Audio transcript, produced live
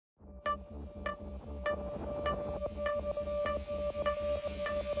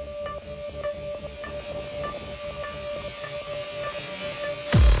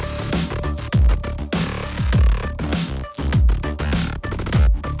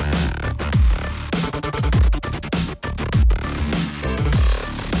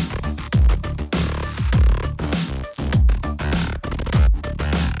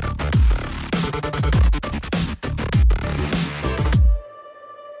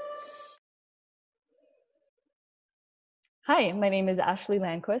Hi, my name is Ashley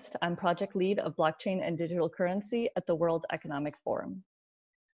Lannquist. I'm project lead of blockchain and digital currency at the World Economic Forum.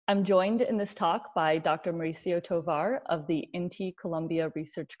 I'm joined in this talk by Dr. Mauricio Tovar of the INTI Colombia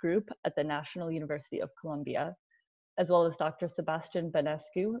Research Group at the National University of Colombia, as well as Dr. Sebastian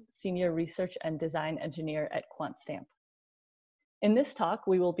Banescu, Senior Research and Design Engineer at QuantStamp. In this talk,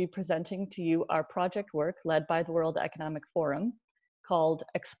 we will be presenting to you our project work led by the World Economic Forum called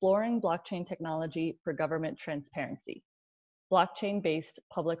Exploring Blockchain Technology for Government Transparency, blockchain-based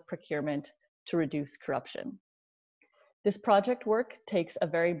public procurement to reduce corruption. This project work takes a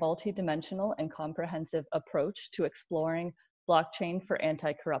very multidimensional and comprehensive approach to exploring blockchain for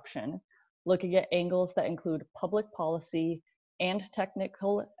anti-corruption, looking at angles that include public policy and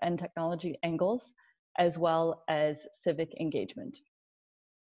technical and technology angles, as well as civic engagement.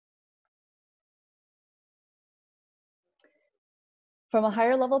 From a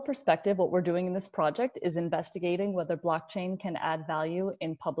higher level perspective, what we're doing in this project is investigating whether blockchain can add value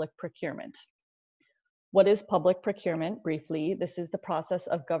in public procurement. What is public procurement? Briefly, this is the process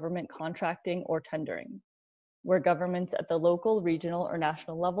of government contracting or tendering, where governments at the local, regional, or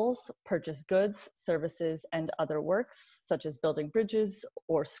national levels purchase goods, services, and other works, such as building bridges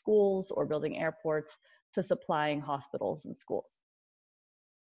or schools or building airports, to supplying hospitals and schools.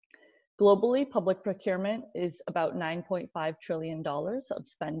 Globally, public procurement is about $9.5 trillion of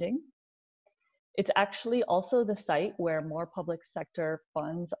spending. It's actually also the site where more public sector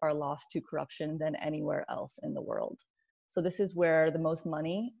funds are lost to corruption than anywhere else in the world. So this is where the most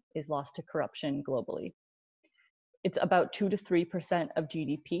money is lost to corruption globally. It's about 2 to 3% of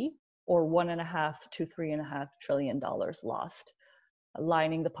GDP, or $1.5 to $3.5 trillion lost,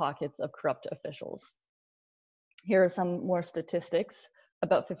 lining the pockets of corrupt officials. Here are some more statistics.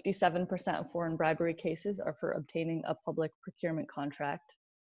 About 57% of foreign bribery cases are for obtaining a public procurement contract.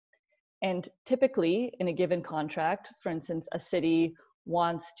 And typically in a given contract, for instance, a city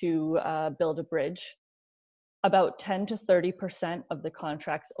wants to build a bridge, about 10 to 30% of the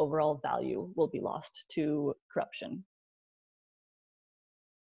contract's overall value will be lost to corruption.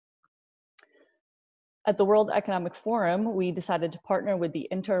 At the World Economic Forum, we decided to partner with the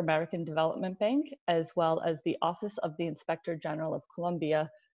Inter-American Development Bank, as well as the Office of the Inspector General of Colombia,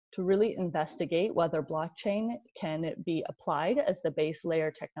 to really investigate whether blockchain can be applied as the base layer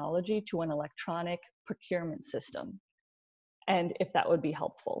technology to an electronic procurement system, and if that would be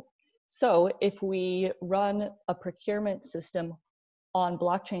helpful. So if we run a procurement system on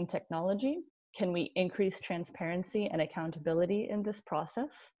blockchain technology, can we increase transparency and accountability in this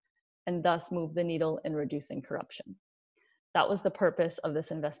process, and thus move the needle in reducing corruption? That was the purpose of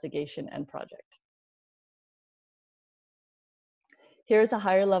this investigation and project. Here's a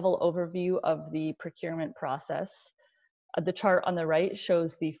higher level overview of the procurement process. The chart on the right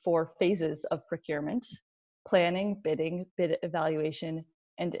shows the 4 phases of procurement: planning, bidding, bid evaluation,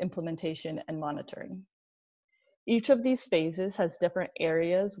 and implementation and monitoring. Each of these phases has different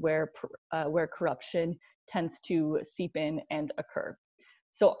areas where corruption tends to seep in and occur.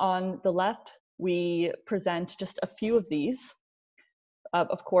 So on the left, we present just a few of these.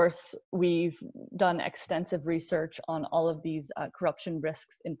 Of course, we've done extensive research on all of these corruption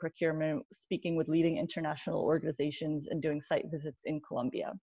risks in procurement, speaking with leading international organizations and doing site visits in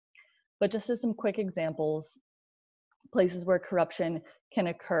Colombia. But just as some quick examples, places where corruption can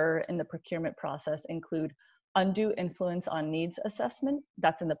occur in the procurement process include undue influence on needs assessment.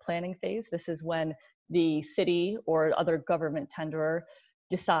 That's in the planning phase. This is when the city or other government tenderer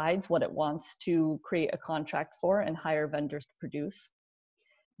decides what it wants to create a contract for and hire vendors to produce.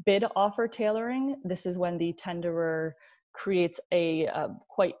 Bid offer tailoring. This is when the tenderer creates a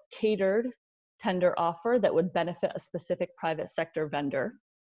quite catered tender offer that would benefit a specific private sector vendor.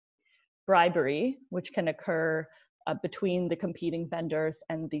 Bribery, which can occur between the competing vendors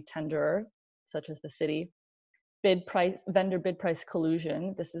and the tenderer, such as the city. Vendor bid price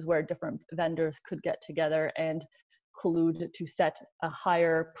collusion. This is where different vendors could get together and collude to set a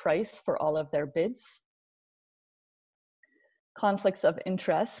higher price for all of their bids. Conflicts of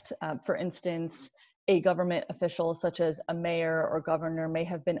interest. For instance, a government official such as a mayor or governor may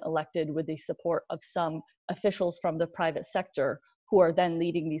have been elected with the support of some officials from the private sector who are then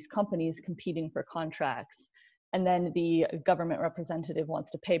leading these companies competing for contracts. And then the government representative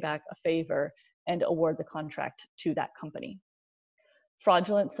wants to pay back a favor and award the contract to that company.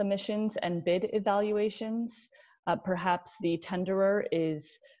 Fraudulent submissions and bid evaluations. Perhaps the tenderer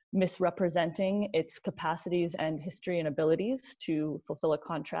is misrepresenting its capacities and history and abilities to fulfill a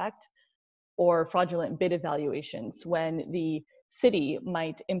contract, or fraudulent bid evaluations when the city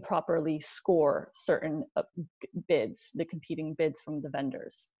might improperly score certain bids, the competing bids from the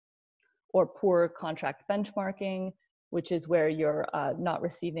vendors, or poor contract benchmarking, which is where you're not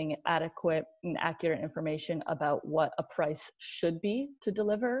receiving adequate and accurate information about what a price should be to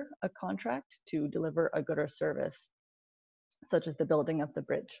deliver a contract, to deliver a good or service, such as the building of the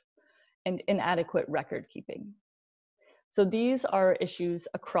bridge, and inadequate record keeping. So these are issues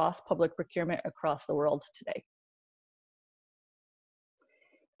across public procurement across the world today.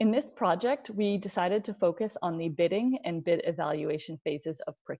 In this project, we decided to focus on the bidding and bid evaluation phases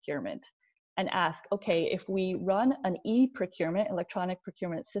of procurement and ask, okay, if we run an e-procurement, electronic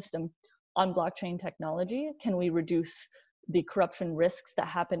procurement system on blockchain technology, can we reduce the corruption risks that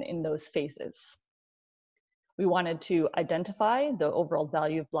happen in those phases? We wanted to identify the overall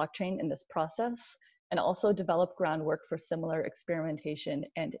value of blockchain in this process and also develop groundwork for similar experimentation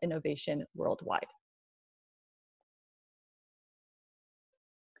and innovation worldwide.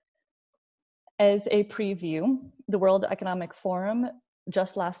 As a preview, the World Economic Forum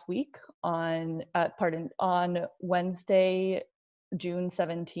just last week on Wednesday, June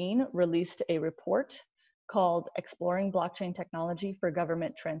 17, released a report called Exploring Blockchain Technology for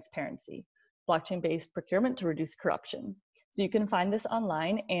Government Transparency, Blockchain-Based Procurement to Reduce Corruption. So you can find this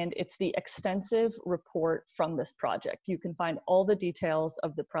online, and it's the extensive report from this project. You can find all the details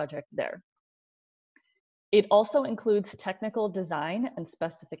of the project there. It also includes technical design and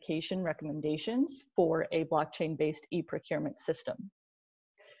specification recommendations for a blockchain-based e-procurement system.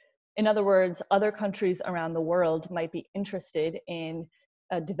 In other words, other countries around the world might be interested in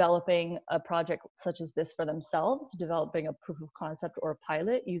developing a project such as this for themselves, developing a proof of concept or a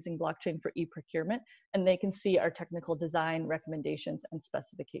pilot using blockchain for e-procurement, and they can see our technical design recommendations and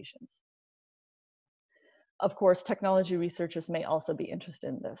specifications. Of course, technology researchers may also be interested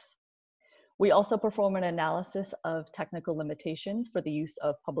in this. We also perform an analysis of technical limitations for the use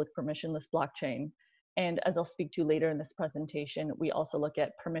of public permissionless blockchain. And as I'll speak to later in this presentation, we also look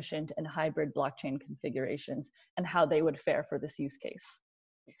at permissioned and hybrid blockchain configurations and how they would fare for this use case.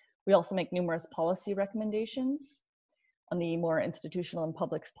 We also make numerous policy recommendations on the more institutional and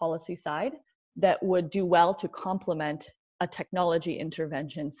public policy side that would do well to complement a technology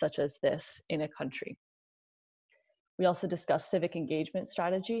intervention such as this in a country. We also discuss civic engagement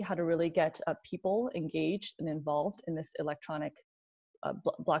strategy, how to really get people engaged and involved in this electronic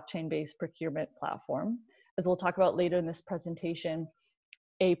blockchain-based procurement platform. As we'll talk about later in this presentation,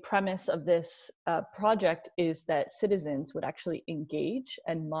 a premise of this project is that citizens would actually engage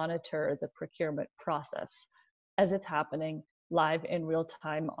and monitor the procurement process as it's happening live in real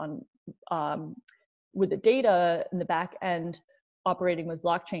time on with the data in the back end operating with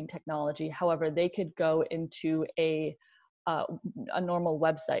blockchain technology. However, they could go into a normal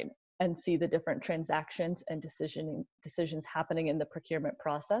website and see the different transactions and decisions happening in the procurement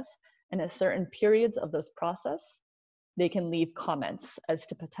process. And at certain periods of those process, they can leave comments as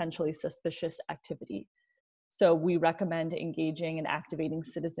to potentially suspicious activity. So we recommend engaging and activating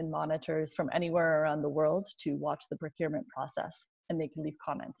citizen monitors from anywhere around the world to watch the procurement process, and they can leave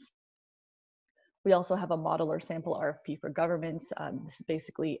comments. We also have a model or sample RFP for governments. This is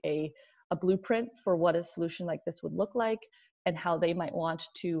basically a blueprint for what a solution like this would look like and how they might want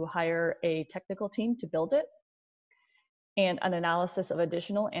to hire a technical team to build it, and an analysis of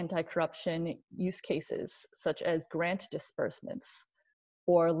additional anti-corruption use cases, such as grant disbursements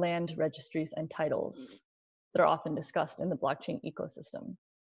or land registries and titles that are often discussed in the blockchain ecosystem.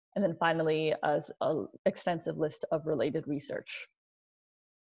 And then finally, as an extensive list of related research.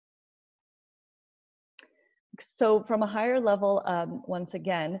 So from a higher level, once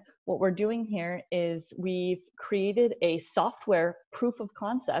again, what we're doing here is we've created a software proof of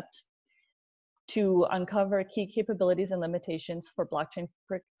concept to uncover key capabilities and limitations for blockchain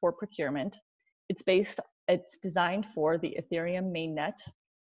for procurement. It's designed for the Ethereum mainnet,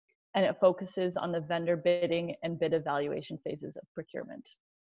 and it focuses on the vendor bidding and bid evaluation phases of procurement.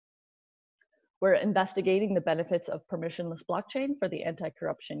 We're investigating the benefits of permissionless blockchain for the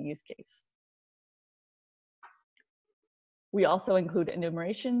anti-corruption use case. We also include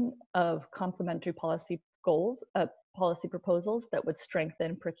enumeration of complementary policy goals, policy proposals that would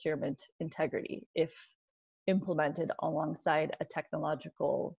strengthen procurement integrity if implemented alongside a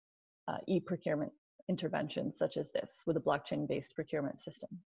technological e-procurement intervention such as this with a blockchain-based procurement system.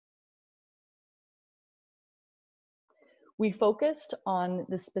 We focused on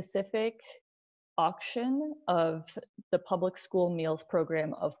the specific auction of the public school meals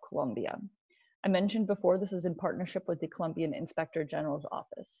program of Colombia. I mentioned before, this is in partnership with the Colombian Inspector General's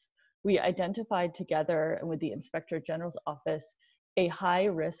Office. We identified together with the Inspector General's Office a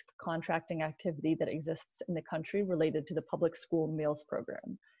high-risk contracting activity that exists in the country related to the public school meals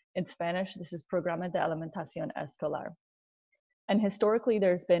program. In Spanish, this is Programa de Alimentación Escolar. And historically,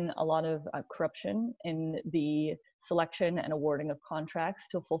 there's been a lot of corruption in the selection and awarding of contracts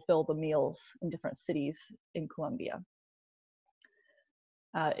to fulfill the meals in different cities in Colombia.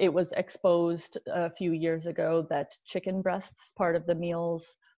 It was exposed a few years ago that chicken breasts, part of the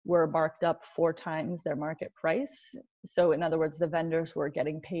meals, were marked up 4 times their market price. So in other words, the vendors were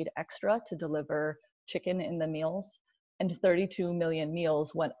getting paid extra to deliver chicken in the meals, and 32 million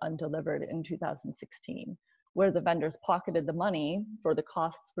meals went undelivered in 2016, where the vendors pocketed the money for the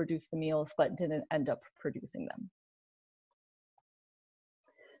costs to produce the meals, but didn't end up producing them.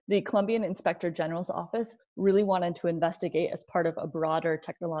 The Colombian Inspector General's office really wanted to investigate, as part of a broader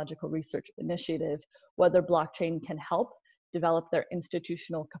technological research initiative, whether blockchain can help develop their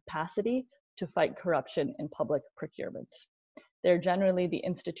institutional capacity to fight corruption in public procurement. They're generally the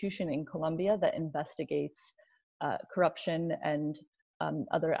institution in Colombia that investigates corruption and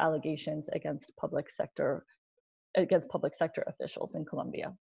other allegations against public sector officials in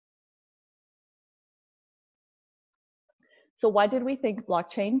Colombia. So why did we think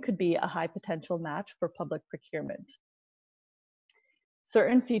blockchain could be a high potential match for public procurement?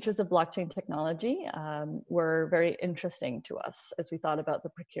 Certain features of blockchain technology were very interesting to us as we thought about the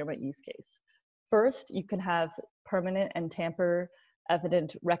procurement use case. First, you can have permanent and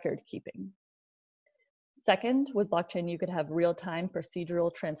tamper-evident record keeping. Second, with blockchain, you could have real-time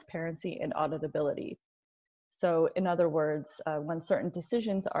procedural transparency and auditability. So in other words, when certain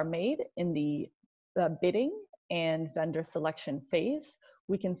decisions are made in the bidding and vendor selection phase,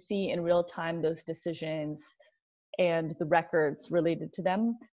 we can see in real time those decisions and the records related to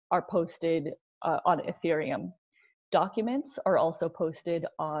them are posted on Ethereum. Documents are also posted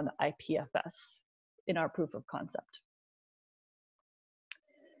on IPFS in our proof of concept.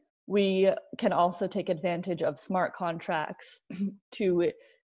 We can also take advantage of smart contracts to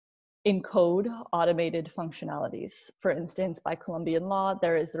encode automated functionalities. For instance, by Colombian law,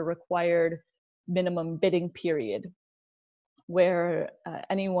 there is a required minimum bidding period where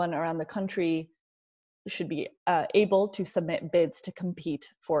anyone around the country should be able to submit bids to compete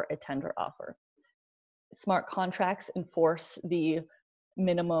for a tender offer. Smart contracts enforce the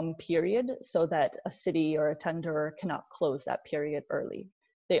minimum period so that a city or a tenderer cannot close that period early.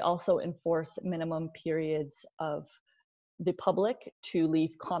 They also enforce minimum periods of the public to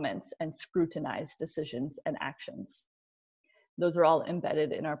leave comments and scrutinize decisions and actions. Those are all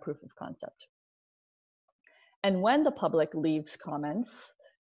embedded in our proof of concept. And when the public leaves comments,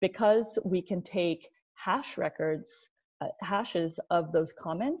 because we can take hash records, hashes of those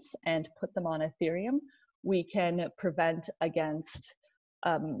comments and put them on Ethereum, we can prevent against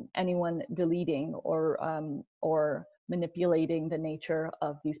anyone deleting or manipulating the nature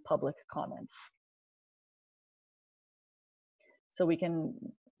of these public comments. So we can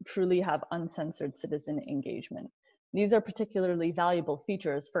truly have uncensored citizen engagement. These are particularly valuable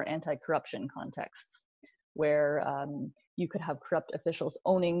features for anti-corruption contexts, where you could have corrupt officials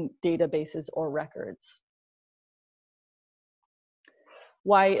owning databases or records.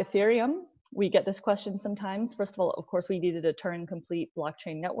 Why Ethereum? We get this question sometimes. First of all, of course, we needed a Turing-complete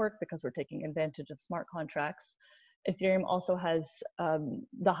blockchain network because we're taking advantage of smart contracts. Ethereum also has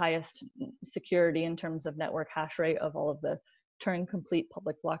the highest security in terms of network hash rate of all of the Turing-complete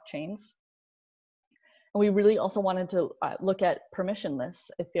public blockchains. And we really also wanted to look at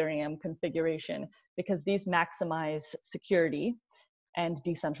permissionless Ethereum configuration because these maximize security and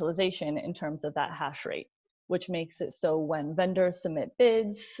decentralization in terms of that hash rate, which makes it so when vendors submit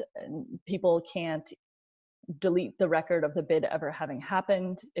bids, people can't delete the record of the bid ever having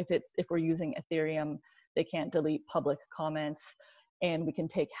happened. If we're using Ethereum, they can't delete public comments, and we can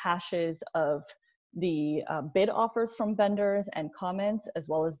take hashes of the bid offers from vendors and comments, as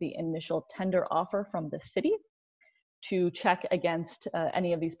well as the initial tender offer from the city to check against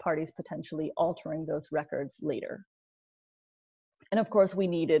any of these parties potentially altering those records later. And of course, we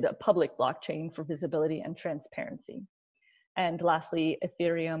needed a public blockchain for visibility and transparency. And lastly,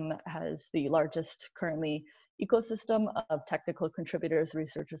 Ethereum has the largest currently ecosystem of technical contributors,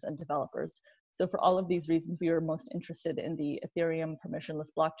 researchers, and developers. So for all of these reasons, we were most interested in the Ethereum permissionless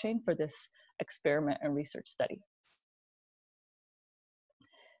blockchain for this experiment and research study.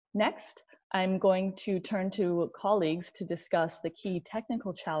 Next, I'm going to turn to colleagues to discuss the key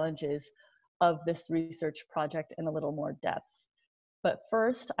technical challenges of this research project in a little more depth. But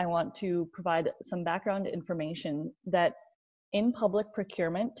first, I want to provide some background information that in public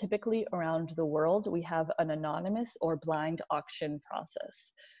procurement, typically around the world, we have an anonymous or blind auction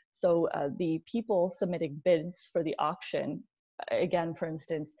process. So the people submitting bids for the auction, again, for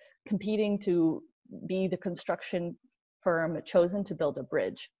instance, competing to be the construction firm chosen to build a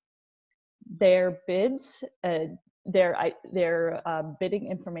bridge. Their bids their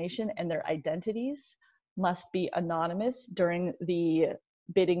bidding information and their identities must be anonymous during the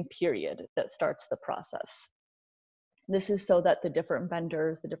bidding period that starts the process. This is so that the different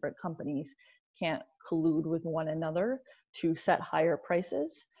vendors, the different companies can't collude with one another to set higher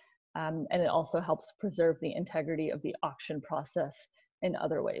prices. And it also helps preserve the integrity of the auction process in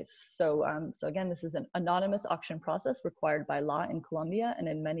other ways. So again, this is an anonymous auction process required by law in Colombia and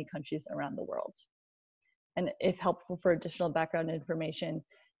in many countries around the world. And if helpful for additional background information,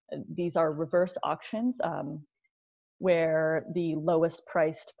 these are reverse auctions where the lowest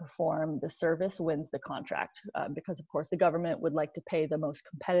price to perform the service wins the contract, because of course the government would like to pay the most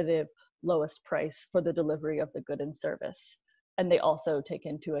competitive, lowest price for the delivery of the good and service. And they also take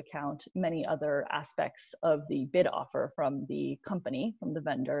into account many other aspects of the bid offer from the company, from the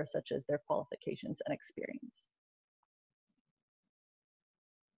vendor, such as their qualifications and experience.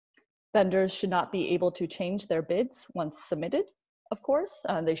 Vendors should not be able to change their bids once submitted, of course.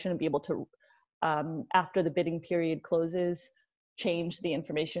 They shouldn't be able to, after the bidding period closes, change the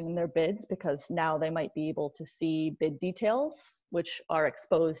information in their bids, because now they might be able to see bid details, which are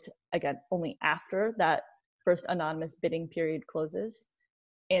exposed, again, only after that first anonymous bidding period closes.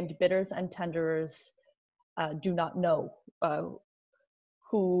 And bidders and tenderers do not know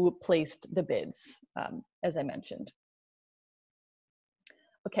who placed the bids, as I mentioned.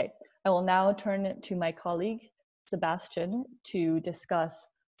 Okay, I will now turn it to my colleague, Sebastian, to discuss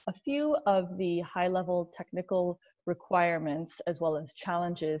a few of the high-level technical requirements as well as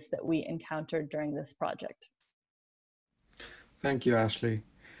challenges that we encountered during this project. Thank you, Ashley.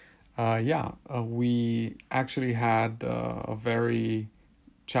 We actually had a very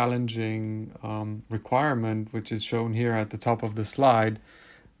challenging requirement, which is shown here at the top of the slide,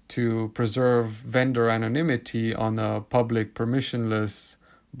 to preserve vendor anonymity on a public permissionless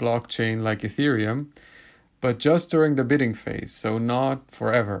blockchain like Ethereum, but just during the bidding phase, so not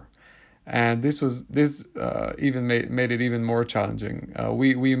forever. And this even made it even more challenging.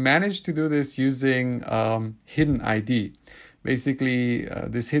 We managed to do this using hidden ID. Basically,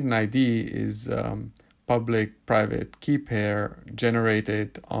 this hidden ID is public-private key pair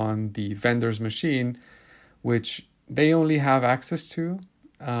generated on the vendor's machine, which they only have access to,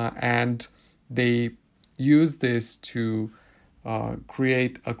 and they use this to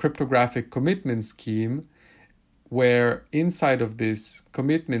create a cryptographic commitment scheme, where inside of this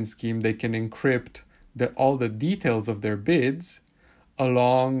commitment scheme they can encrypt all the details of their bids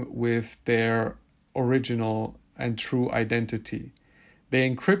along with their original and true identity. They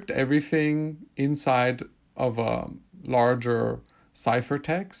encrypt everything inside of a larger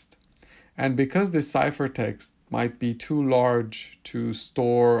ciphertext, and because this ciphertext might be too large to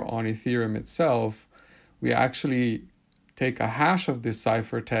store on Ethereum itself, we actually take a hash of this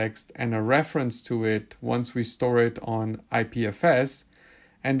ciphertext and a reference to it once we store it on IPFS,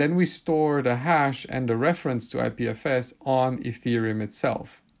 and then we store the hash and the reference to IPFS on Ethereum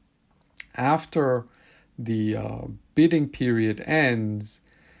itself. After the bidding period ends,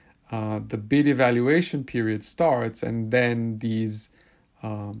 the bid evaluation period starts, and then these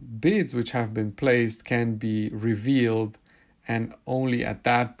bids which have been placed can be revealed, and only at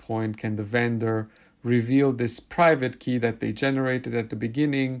that point can the vendor reveal this private key that they generated at the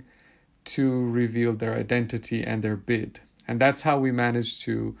beginning to reveal their identity and their bid. And that's how we managed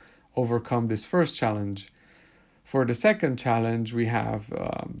to overcome this first challenge. For the second challenge, we have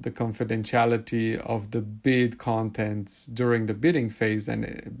the confidentiality of the bid contents during the bidding phase, and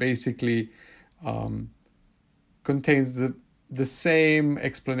it basically contains the same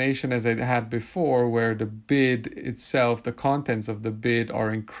explanation as I had before, where the bid itself, the contents of the bid, are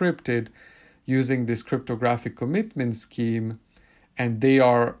encrypted using this cryptographic commitment scheme, and they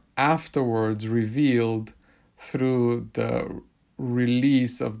are afterwards revealed through the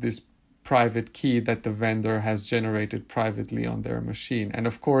release of this private key that the vendor has generated privately on their machine. And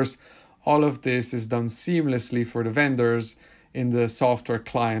of course, all of this is done seamlessly for the vendors in the software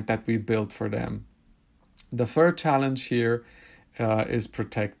client that we built for them. The third challenge here is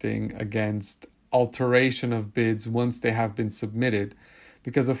protecting against alteration of bids once they have been submitted.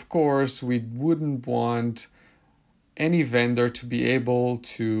 Because of course, we wouldn't want any vendor to be able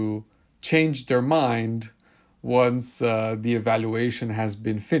to change their mind once the evaluation has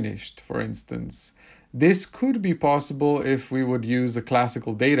been finished, for instance. This could be possible if we would use a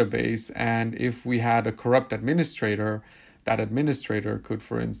classical database, and if we had a corrupt administrator, that administrator could,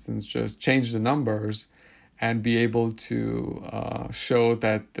 for instance, just change the numbers and be able to show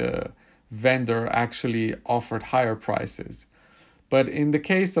that the vendor actually offered higher prices. But in the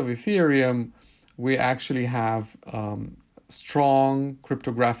case of Ethereum, we actually have strong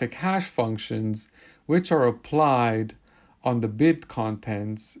cryptographic hash functions which are applied on the bid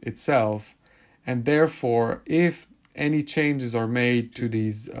contents itself. And therefore, if any changes are made to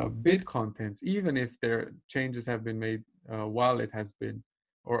these bid contents, even if their changes have been made while it has been,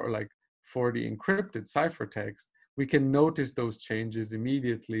 or like for the encrypted ciphertext, we can notice those changes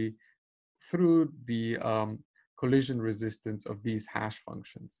immediately through the collision resistance of these hash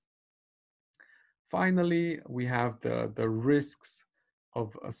functions. Finally, we have the risks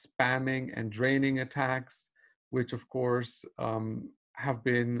of spamming and draining attacks, which of course have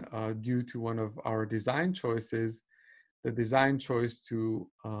been due to one of our design choices, the design choice to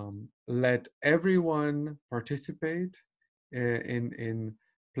let everyone participate in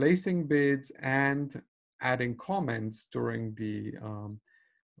placing bids and adding comments during the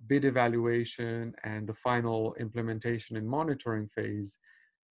bid evaluation and the final implementation and monitoring phase,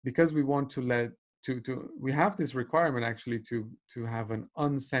 because we want to we have this requirement actually to have an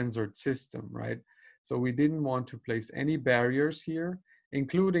uncensored system, right? So we didn't want to place any barriers here,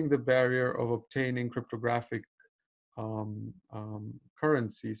 including the barrier of obtaining cryptographic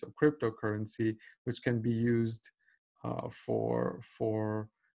currencies or cryptocurrency, which can be used for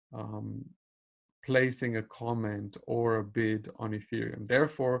placing a comment or a bid on Ethereum.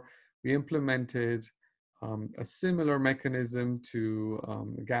 Therefore, we implemented a similar mechanism to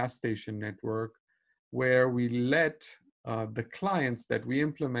the gas station network, where we let the clients that we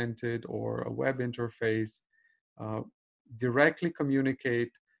implemented or a web interface directly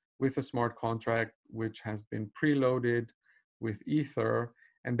communicate with a smart contract which has been preloaded with Ether,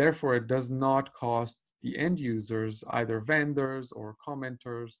 and therefore it does not cost the end users, either vendors or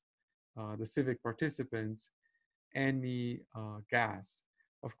commenters, the civic participants, any gas.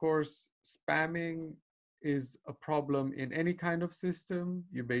 Of course, spamming is a problem in any kind of system.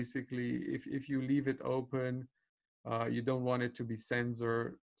 You basically, if you leave it open, you don't want it to be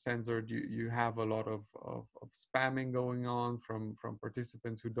censored. You have a lot of spamming going on from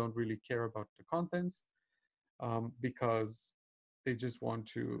participants who don't really care about the contents, because they just want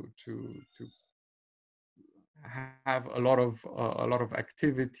to have a lot of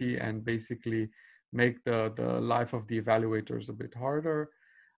activity and basically make the life of the evaluators a bit harder.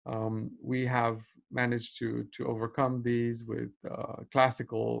 We have managed to overcome these with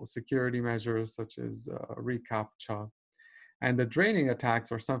classical security measures such as reCAPTCHA. And the draining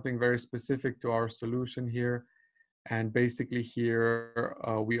attacks are something very specific to our solution here. And basically here,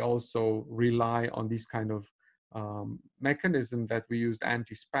 we also rely on these kind of mechanism that we used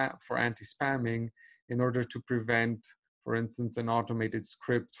for anti-spamming in order to prevent, for instance, an automated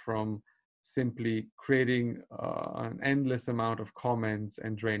script from simply creating an endless amount of comments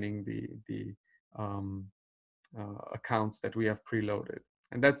and draining the accounts that we have preloaded.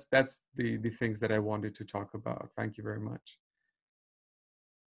 And that's the things that I wanted to talk about. Thank you very much.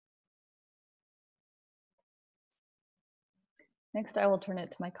 Next, I will turn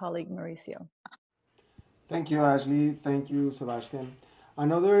it to my colleague, Mauricio. Thank you, Ashley. Thank you, Sebastian.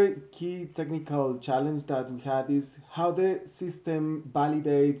 Another key technical challenge that we had is how the system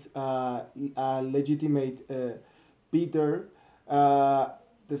validates a legitimate bidder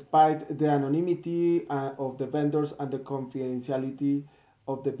despite the anonymity of the vendors and the confidentiality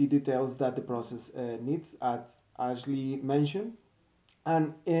of the bid details that the process needs, as Ashley mentioned.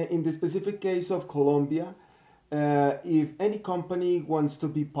 And in the specific case of Colombia, if any company wants to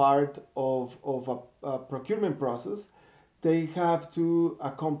be part of a procurement process, they have to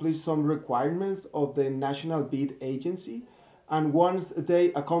accomplish some requirements of the National Bid Agency. And once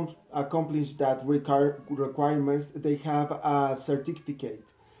they accomplish that requirements, they have a certificate.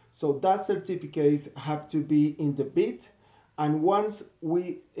 So that certificate have to be in the bid. And once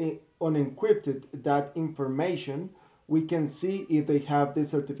we unencrypted that information, we can see if they have the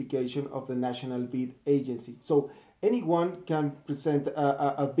certification of the National Bid Agency. So anyone can present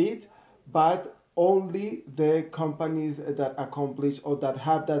a bid, but only the companies that accomplish or that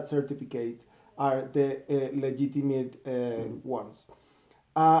have that certificate are the legitimate ones.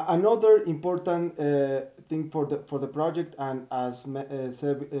 Another important thing for the project, and as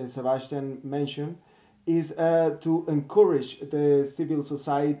Sebastian mentioned, is to encourage the civil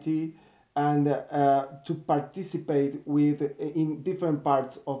society and to participate with in different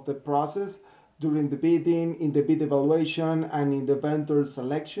parts of the process during the bidding, in the bid evaluation, and in the vendor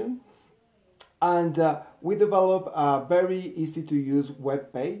selection. And we develop a very easy to use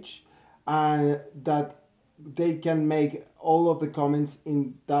web page that they can make all of the comments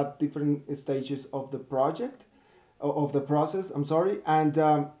in that different stages of the project, of the process, I'm sorry. And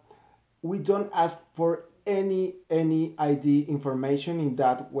we don't ask for any ID information in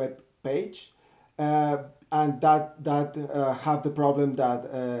that web page. uh, and that have the problem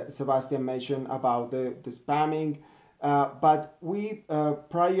that Sebastian mentioned about the spamming. But we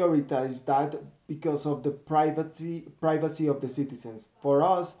prioritize that because of the privacy of the citizens. For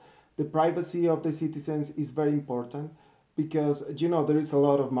us, the privacy of the citizens is very important because there is a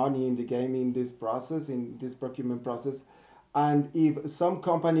lot of money in the game in this process, in this procurement process, and if some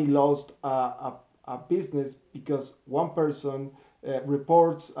company lost a business because one person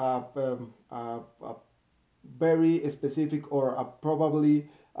reports a very specific or a probably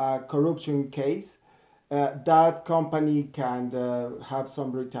corruption case, that company can have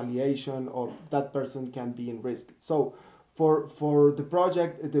some retaliation or that person can be in risk. So for the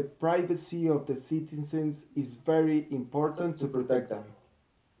project, the privacy of the citizens is very important to protect them.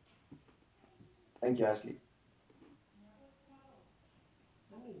 Thank you, Ashley.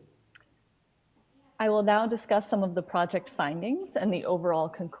 I will now discuss some of the project findings and the overall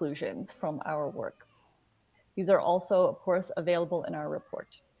conclusions from our work. These are also, of course, available in our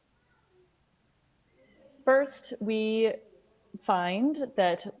report. First, we find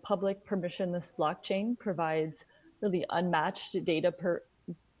that public permissionless blockchain provides really unmatched data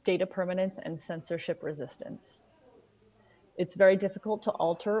permanence and censorship resistance. It's very difficult to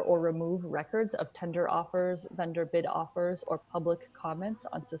alter or remove records of tender offers, vendor bid offers, or public comments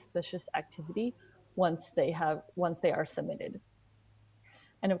on suspicious activity once they are submitted.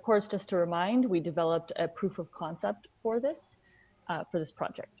 And of course, just to remind, we developed a proof of concept for this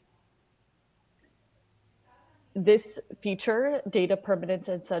project. This feature, data permanence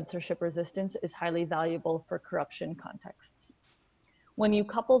and censorship resistance, is highly valuable for corruption contexts. When you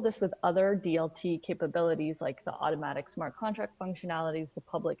couple this with other DLT capabilities like the automatic smart contract functionalities, the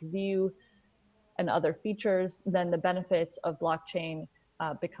public view, and other features, then the benefits of blockchain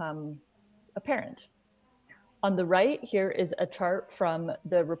become apparent. On the right, here is a chart from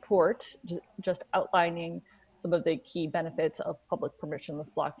the report, just outlining some of the key benefits of public permissionless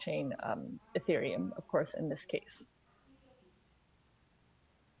blockchain, Ethereum, of course, in this case.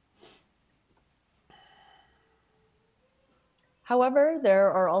 However,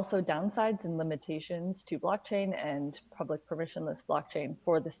 there are also downsides and limitations to blockchain and public permissionless blockchain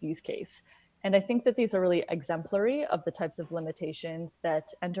for this use case. And I think that these are really exemplary of the types of limitations that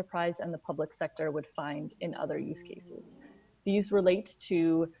enterprise and the public sector would find in other use cases. These relate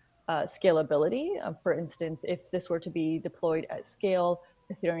to scalability. For instance, if this were to be deployed at scale,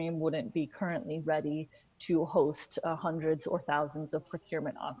 Ethereum wouldn't be currently ready to host hundreds or thousands of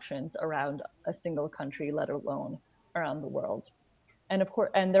procurement auctions around a single country, let alone around the world. And of course,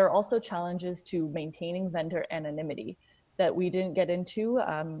 and there are also challenges to maintaining vendor anonymity that we didn't get into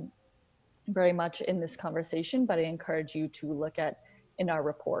very much in this conversation, but I encourage you to look at in our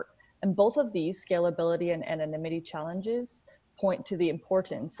report. And both of these, scalability and anonymity challenges, point to the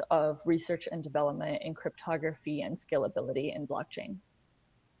importance of research and development in cryptography and scalability in blockchain.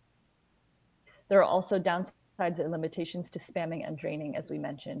 There are also downsides and limitations to spamming and draining, as we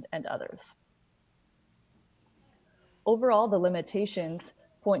mentioned, and others. Overall, the limitations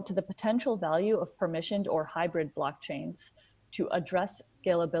point to the potential value of permissioned or hybrid blockchains to address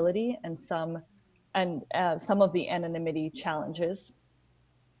scalability and some of the anonymity challenges,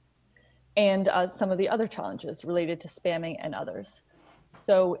 and some of the other challenges related to spamming and others.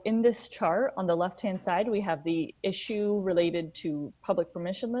 So in this chart, on the left-hand side, we have the issue related to public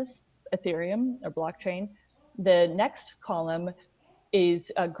permissionless Ethereum or blockchain. The next column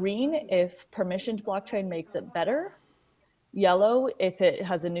is green if permissioned blockchain makes it better, yellow if it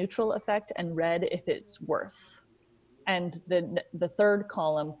has a neutral effect, and red if it's worse. And the third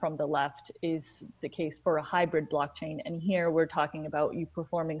column from the left is the case for a hybrid blockchain. And here we're talking about you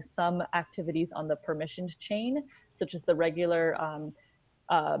performing some activities on the permissioned chain, such as the regular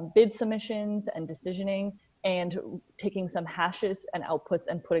bid submissions and decisioning, and taking some hashes and outputs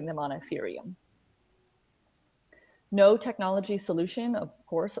and putting them on Ethereum. No technology solution, of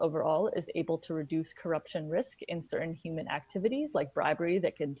course, overall is able to reduce corruption risk in certain human activities like bribery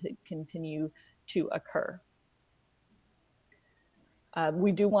that can continue to occur.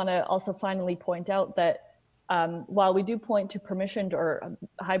 We do want to also finally point out that while we do point to permissioned or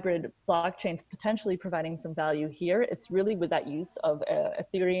hybrid blockchains potentially providing some value here, it's really with that use of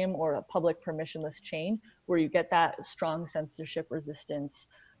Ethereum or a public permissionless chain where you get that strong censorship resistance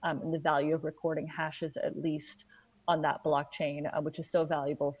and the value of recording hashes at least on that blockchain, which is so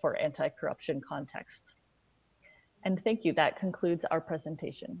valuable for anti-corruption contexts. And thank you, that concludes our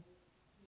presentation.